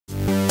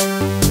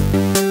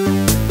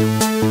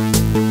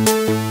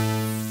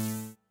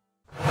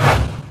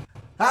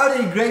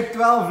grade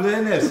 12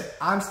 learners,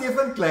 I'm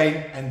Stefan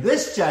Kleyn and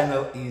this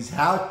channel is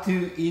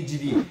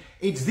HowToEGD.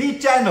 It's the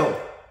channel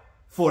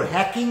for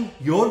hacking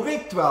your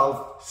grade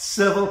 12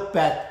 Civil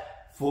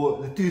PAT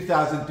for the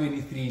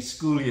 2023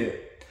 school year.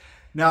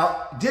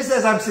 Now, just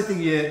as I'm sitting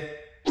here,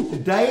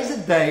 today is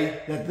a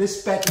day that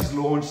this PAT is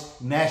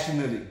launched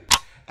nationally.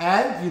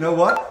 And you know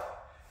what?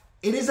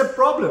 It is a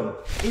problem.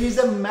 It is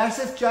a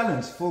massive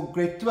challenge for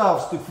grade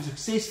 12s to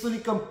successfully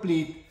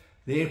complete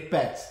their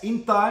PATs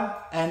in time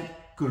and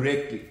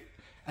correctly.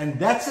 And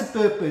that's the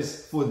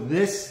purpose for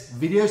this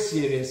video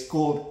series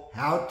called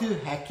How to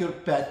Hack Your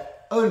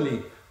PAT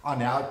only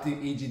on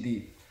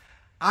HowToEGD.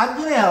 I'm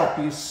going to help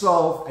you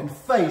solve and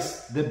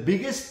face the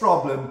biggest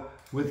problem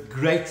with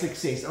great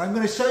success. And I'm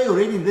going to show you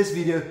already in this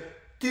video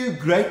 2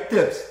 great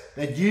tips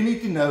that you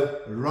need to know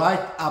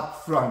right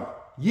up front.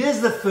 Here's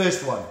the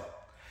first one.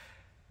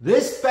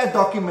 This PAT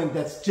document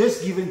that's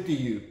just given to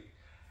you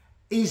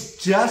is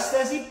just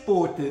as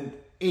important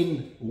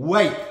in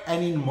weight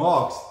and in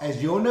marks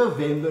as your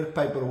November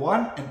paper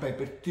 1 and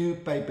paper 2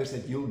 papers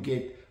that you'll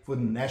get for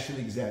the national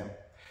exam.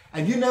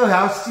 And you know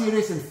how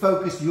serious and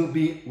focused you'll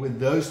be with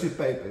those 2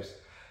 papers.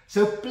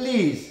 So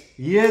please,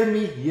 hear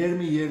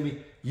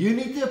me. You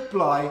need to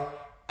apply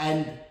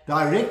and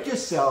direct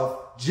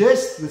yourself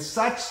just with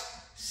such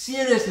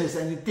seriousness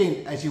and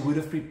intent as you would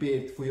have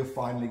prepared for your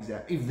final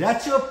exam. If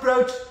that's your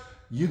approach,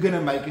 you're going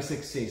to make a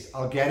success,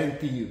 I'll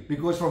guarantee you.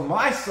 Because from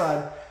my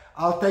side,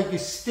 I'll take you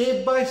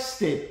step by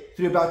step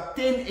through about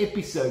 10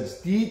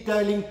 episodes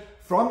detailing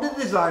from the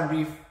design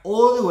brief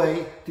all the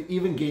way to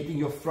even getting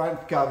your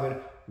front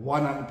cover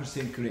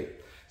 100%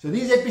 correct. So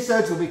these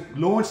episodes will be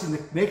launched in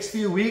the next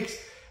few weeks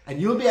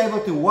and you'll be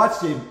able to watch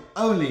them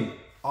only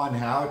on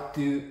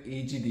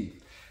HowToEGD.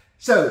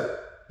 So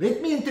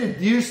let me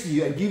introduce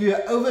you and give you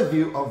an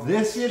overview of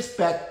this year's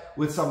PAT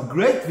with some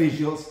great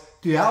visuals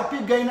to help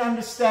you gain an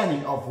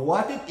understanding of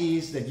what it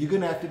is that you're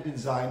going to have to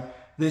design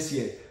this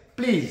year.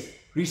 Please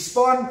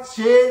respond,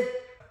 share,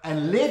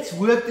 and let's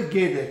work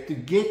together to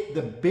get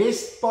the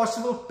best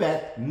possible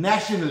PAT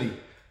nationally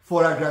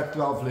for our grade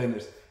 12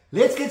 learners.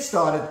 Let's get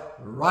started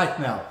right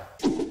now.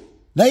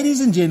 Ladies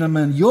and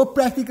gentlemen, your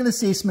practical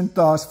assessment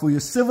task for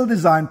your civil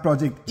design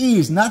project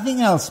is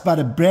nothing else but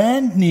a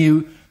brand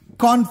new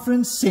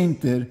conference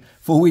center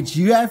for which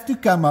you have to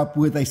come up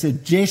with a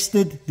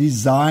suggested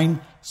design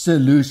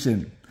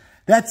solution.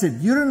 That's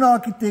it. You're an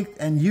architect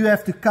and you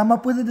have to come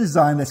up with a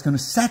design that's going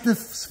to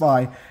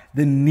satisfy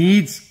the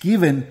needs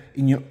given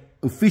in your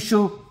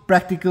official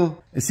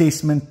practical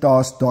assessment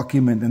task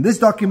document. And this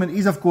document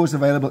is of course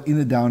available in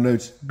the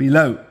downloads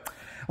below.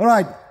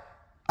 Alright,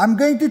 I'm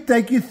going to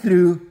take you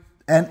through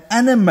an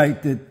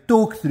animated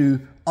talk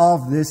through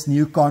of this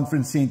new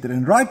conference center.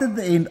 And right at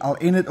the end, I'll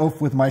end it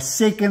off with my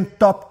second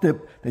top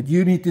tip that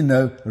you need to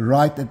know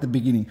right at the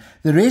beginning.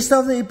 The rest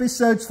of the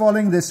episodes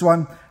following this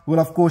one will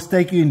of course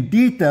take you in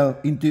detail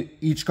into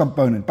each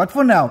component. But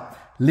for now,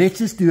 let's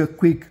just do a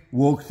quick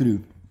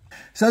walkthrough.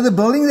 So the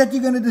building that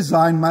you're going to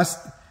design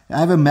must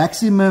have a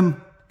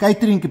maximum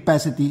catering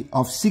capacity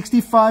of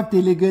 65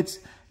 delegates.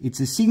 It's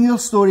a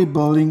single-story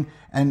building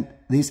and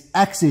there's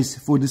access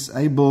for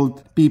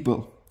disabled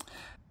people.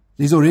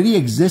 There's already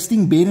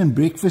existing bed and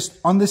breakfast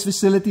on this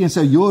facility, and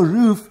so your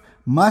roof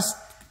must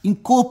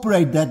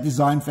incorporate that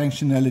design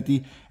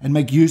functionality and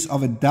make use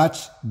of a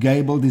Dutch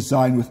gable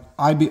design with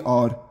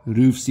IBR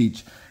roof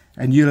seats.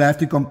 And you'll have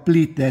to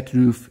complete that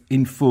roof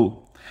in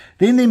full.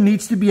 Then there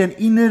needs to be an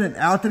inner and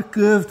outer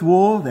curved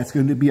wall. That's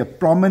going to be a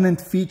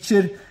prominent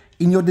feature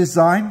in your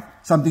design.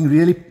 Something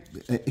really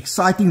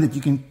exciting that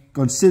you can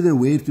consider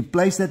where to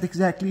place that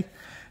exactly.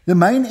 The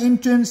main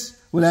entrance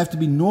will have to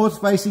be north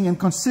facing and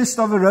consist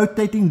of a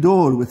rotating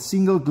door with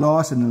single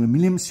glass and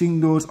aluminum swing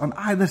doors on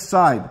either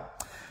side.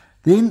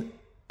 Then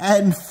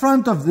in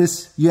front of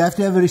this you have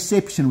to have a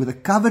reception with a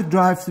covered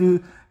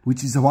drive-through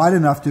which is wide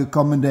enough to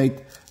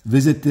accommodate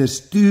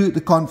visitors to the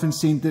conference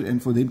center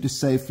and for them to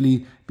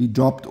safely be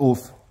dropped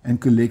off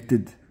and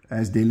collected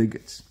as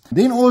delegates.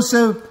 Then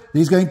also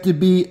there's going to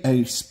be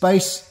a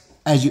space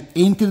as you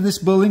enter this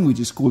building which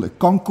is called a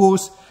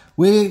concourse,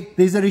 where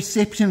there's a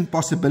reception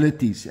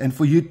possibilities and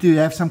for you to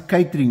have some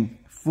catering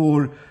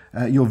for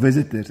your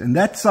visitors. And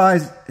that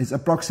size is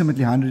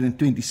approximately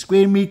 120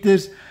 square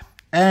meters,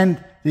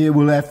 and there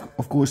will have,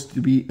 of course,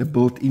 to be a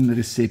built-in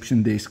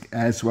reception desk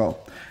as well.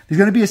 There's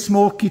going to be a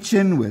small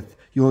kitchen with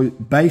your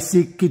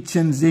basic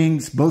kitchen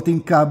sinks,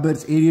 built-in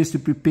cupboards, areas to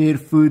prepare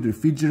food,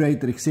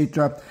 refrigerator,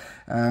 etc.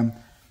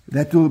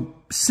 That will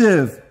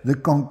serve the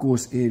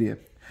concourse area.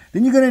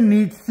 Then you're going to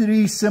need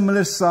 3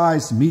 similar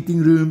sized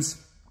meeting rooms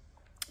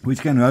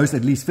which can host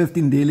at least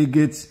 15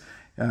 delegates,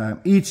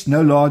 each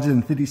no larger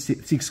than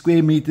 36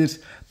 square meters,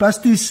 plus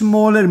 2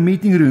 smaller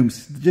meeting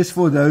rooms, just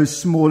for those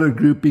smaller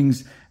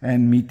groupings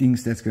and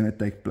meetings that's going to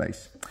take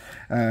place.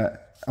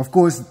 Of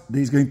course,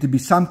 there's going to be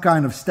some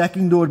kind of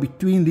stacking door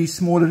between these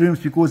smaller rooms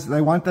because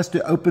they want us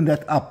to open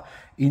that up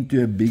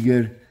into a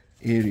bigger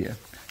area.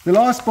 The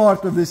last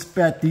part of this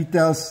PAT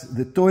details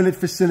the toilet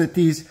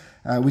facilities,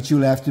 which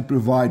you'll have to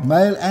provide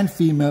male and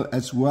female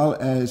as well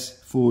as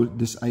for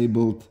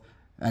disabled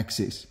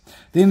access.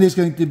 Then there's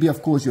going to be,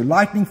 of course, your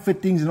lighting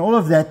fittings and all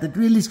of that. That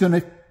really is going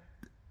to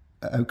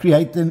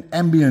create an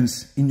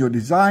ambience in your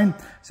design,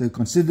 so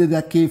consider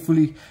that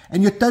carefully.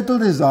 And your total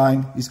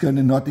design is going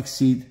to not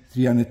exceed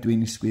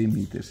 320 square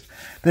meters.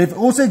 They've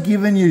also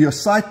given you your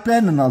site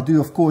plan, and I'll do,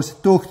 of course,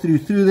 talk through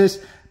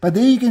this, but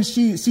there you can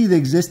see the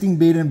existing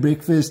bed and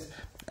breakfast.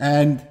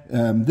 And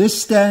this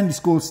stand is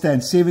called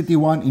stand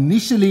 71.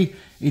 Initially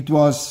it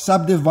was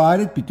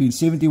subdivided between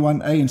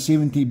 71A and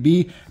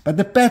 70B, but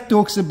the PAT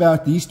talks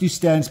about these two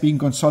stands being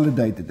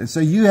consolidated, and so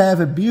you have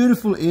a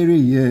beautiful area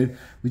here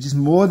which is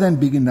more than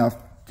big enough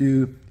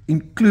to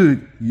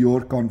include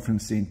your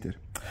conference center.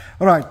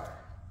 Alright,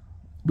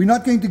 we're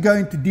not going to go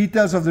into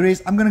details of the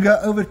rest. I'm going to go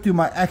over to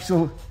my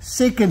actual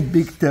second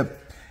big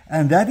tip,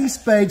 and that is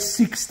page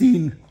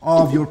 16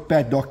 of your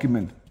PAT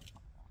document.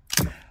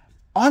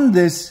 On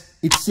this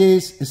it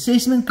says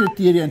assessment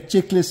criteria and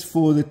checklist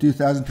for the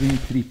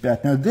 2023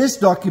 PAT. Now this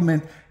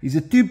document is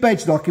a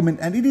 2-page document,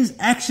 and it is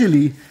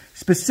actually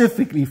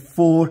specifically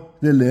for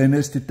the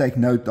learners to take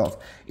note of.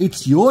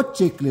 It's your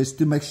checklist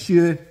to make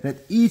sure that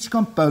each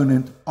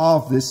component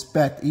of this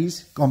PAT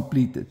is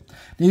completed.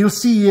 Now you'll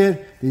see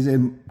here there's a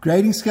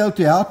grading scale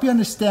to help you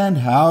understand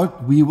how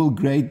we will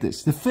grade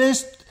this. The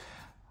first,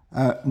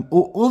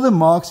 all the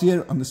marks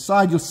here on the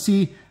side, you'll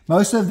see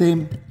most of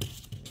them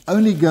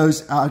only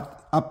goes up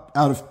out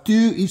of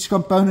 2 each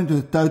component, to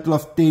a total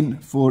of 10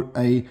 for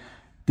a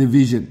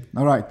division.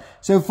 Alright,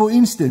 so for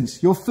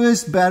instance, your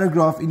first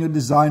paragraph in your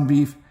design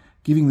brief,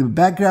 giving the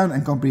background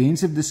and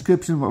comprehensive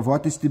description of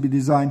what is to be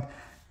designed,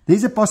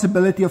 there's a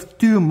possibility of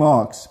 2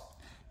 marks.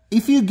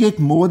 If you get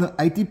more than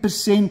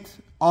 80%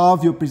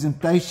 of your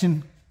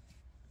presentation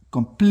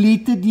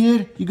completed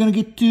here, you're going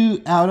to get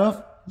 2 out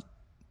of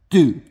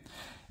 2.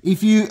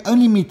 If you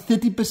only meet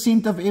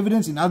 30% of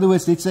evidence, in other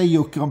words, let's say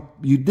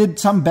you did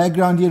some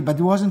background here, but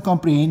it wasn't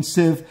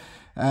comprehensive,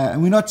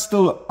 and we're not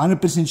still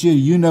 100% sure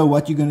you know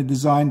what you're going to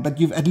design, but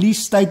you've at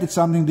least stated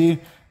something there,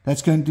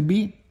 that's going to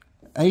be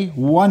a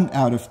 1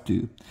 out of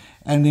 2.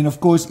 And then, of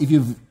course, if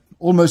you've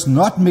almost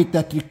not met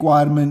that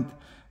requirement,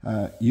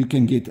 you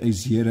can get a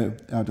 0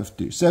 out of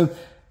 2. So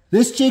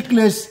this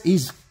checklist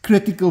is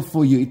critical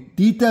for you. It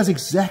details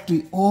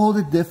exactly all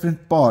the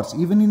different parts,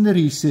 even in the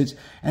research,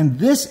 and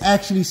this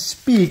actually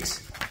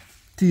speaks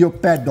to your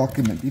PAT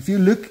document. If you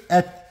look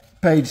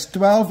at page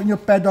 12 in your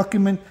PAT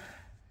document,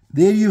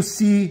 there you'll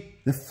see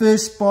the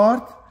first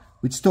part,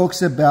 which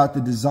talks about the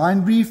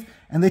design brief,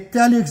 and they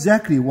tell you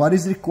exactly what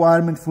is the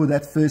requirement for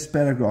that first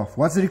paragraph,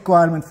 what's the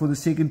requirement for the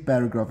second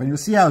paragraph, and you'll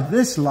see how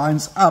this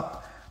lines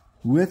up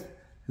with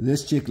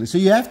this checklist. So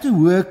you have to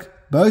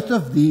work both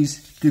of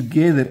these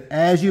together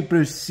as you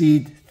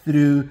proceed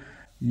through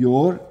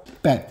your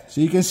PAT.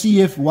 So you can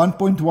see if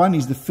 1.1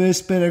 is the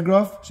first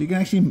paragraph, so you can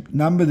actually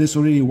number this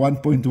already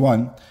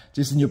 1.1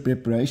 just in your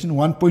preparation.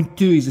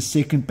 1.2 is the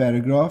second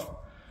paragraph.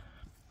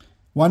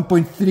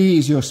 1.3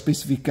 is your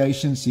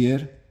specifications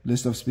here,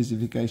 list of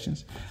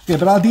specifications. Okay,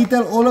 but I'll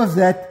detail all of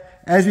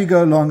that as we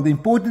go along. The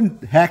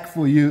important hack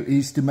for you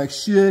is to make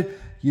sure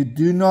you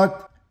do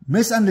not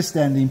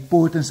misunderstand the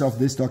importance of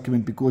this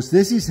document, because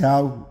this is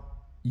how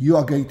you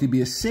are going to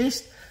be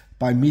assessed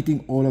by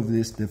meeting all of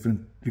these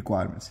different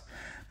requirements.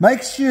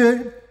 Make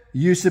sure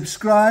you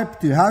subscribe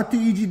to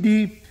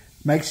HowToEGD.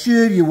 Make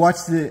sure you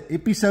watch the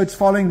episodes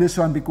following this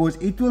one, because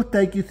it will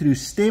take you through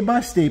step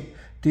by step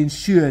to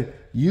ensure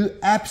you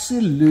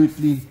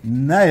absolutely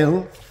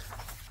nail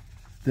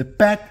the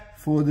PAT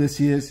for this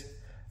year's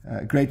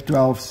grade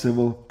 12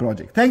 civil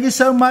project. Thank you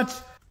so much.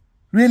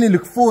 Really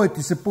look forward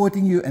to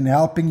supporting you and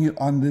helping you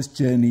on this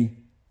journey.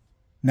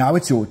 Now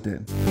it's your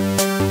turn.